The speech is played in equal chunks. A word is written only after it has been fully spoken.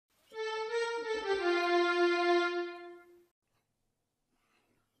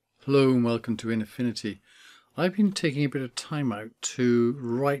Hello and welcome to Affinity. I've been taking a bit of time out to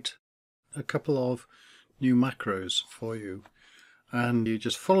write a couple of new macros for you, and you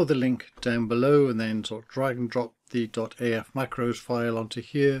just follow the link down below and then sort of drag and drop the .af macros file onto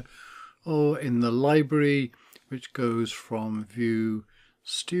here or in the library, which goes from View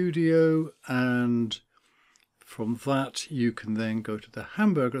Studio, and from that you can then go to the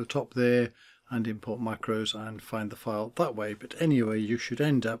hamburger at the top there and import macros and find the file that way. But anyway, you should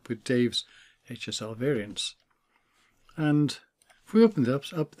end up with Dave's HSL variants. And if we open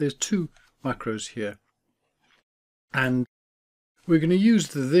it up, there's two macros here. And we're going to use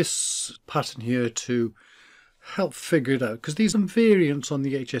this pattern here to help figure it out, because these are some variants on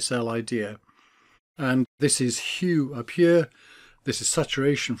the HSL idea. And this is hue up here. This is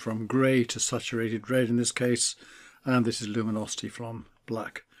saturation from grey to saturated red in this case. And this is luminosity from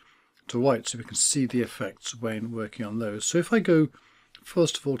black to white, so we can see the effects when working on those. So if I go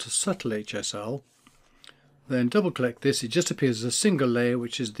first of all to subtle HSL, then double click this, it just appears as a single layer,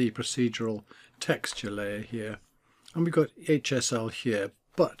 which is the procedural texture layer here, and we've got HSL here.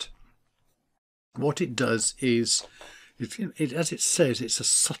 But what it does is, as it says, it's a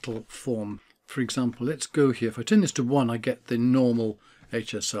subtle form. For example, let's go here, if I turn this to 1 I get the normal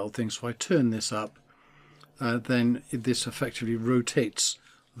HSL thing, so if I turn this up, then this effectively rotates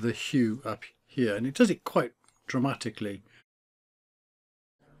the hue up here, and it does it quite dramatically.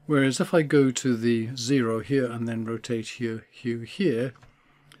 Whereas if I go to the 0 here and then rotate hue here,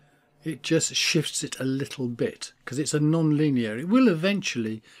 it just shifts it a little bit, because it's a non-linear. It will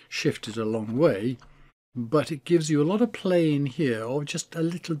eventually shift it a long way, but it gives you a lot of play in here, or just a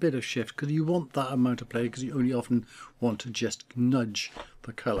little bit of shift, because you want that amount of play, because you only often want to just nudge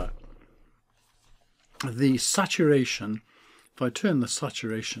the colour. The saturation, if I turn the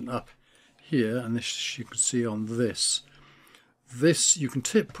saturation up here, and this you can see on this you can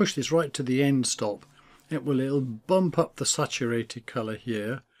push this right to the end stop. It'll bump up the saturated colour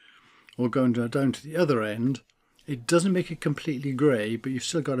here, or going down to the other end. It doesn't make it completely grey, but you've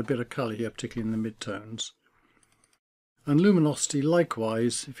still got a bit of colour here, particularly in the mid-tones. And luminosity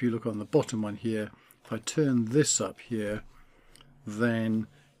likewise, if you look on the bottom one here, if I turn this up here, then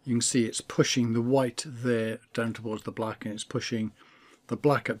you can see it's pushing the white there down towards the black, and it's pushing the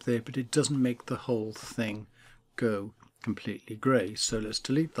black up there, but it doesn't make the whole thing go completely grey. So let's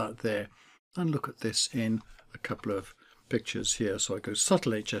delete that there and look at this in a couple of pictures here. So I go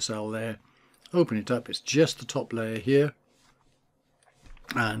subtle HSL there, open it up, it's just the top layer here,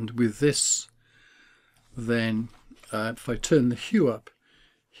 and with this then if I turn the hue up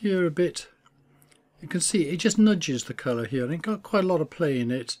here a bit, you can see it just nudges the colour here, and it got quite a lot of play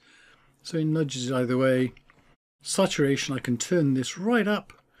in it, so it nudges it either way. Saturation, I can turn this right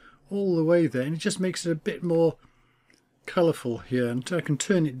up all the way there, and it just makes it a bit more colourful here, and I can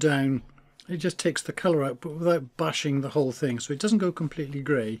turn it down. It just takes the colour out, but without bashing the whole thing, so it doesn't go completely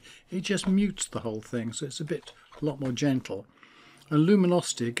grey, it just mutes the whole thing, so it's a lot more gentle. And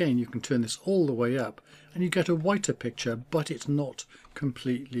luminosity, again, you can turn this all the way up and you get a whiter picture, but it's not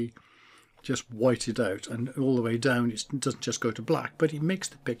completely just whited out, and all the way down it doesn't just go to black, but it makes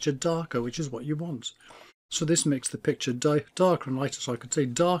the picture darker, which is what you want. So this makes the picture darker and lighter, so I could say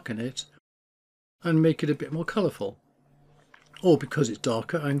darken it and make it a bit more colourful. Or because it's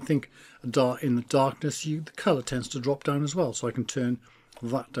darker, I think in the darkness the colour tends to drop down as well, so I can turn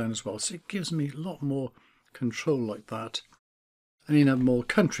that down as well. So it gives me a lot more control like that. And in a more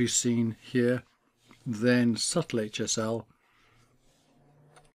country scene here, then subtle HSL.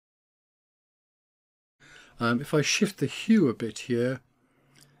 If I shift the hue a bit here,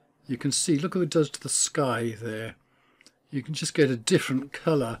 you can see, look what it does to the sky there. You can just get a different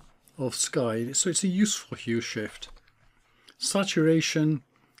colour of sky, so it's a useful hue shift. Saturation,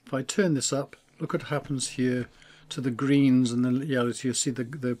 if I turn this up, look what happens here to the greens and the yellows. You see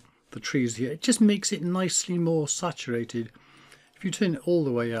the trees here. It just makes it nicely more saturated. If you turn it all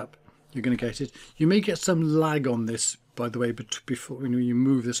the way up, you're going to get it. You may get some lag on this, by the way, but before when you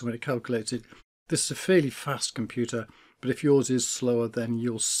move this and when it calculates it. This is a fairly fast computer, but if yours is slower, then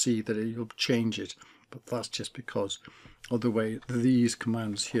you'll see that you'll change it. But that's just because of the way these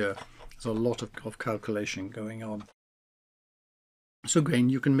commands here. There's a lot of calculation going on. So again,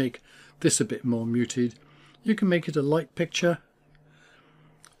 you can make this a bit more muted. You can make it a light picture.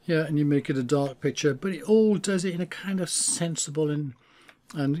 Yeah, and you make it a dark picture, but it all does it in a kind of sensible and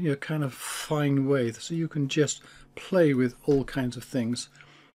kind of fine way. So you can just play with all kinds of things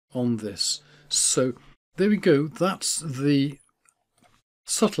on this. So there we go, that's the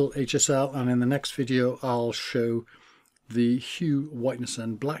subtle HSL, and in the next video I'll show the hue, whiteness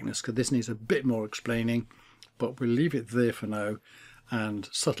and blackness, because this needs a bit more explaining, but we'll leave it there for now. and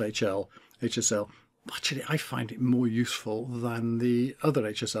subtle HSL. Actually, I find it more useful than the other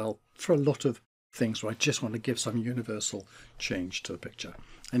HSL for a lot of things where I just want to give some universal change to the picture.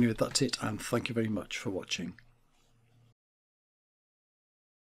 Anyway, that's it, and thank you very much for watching.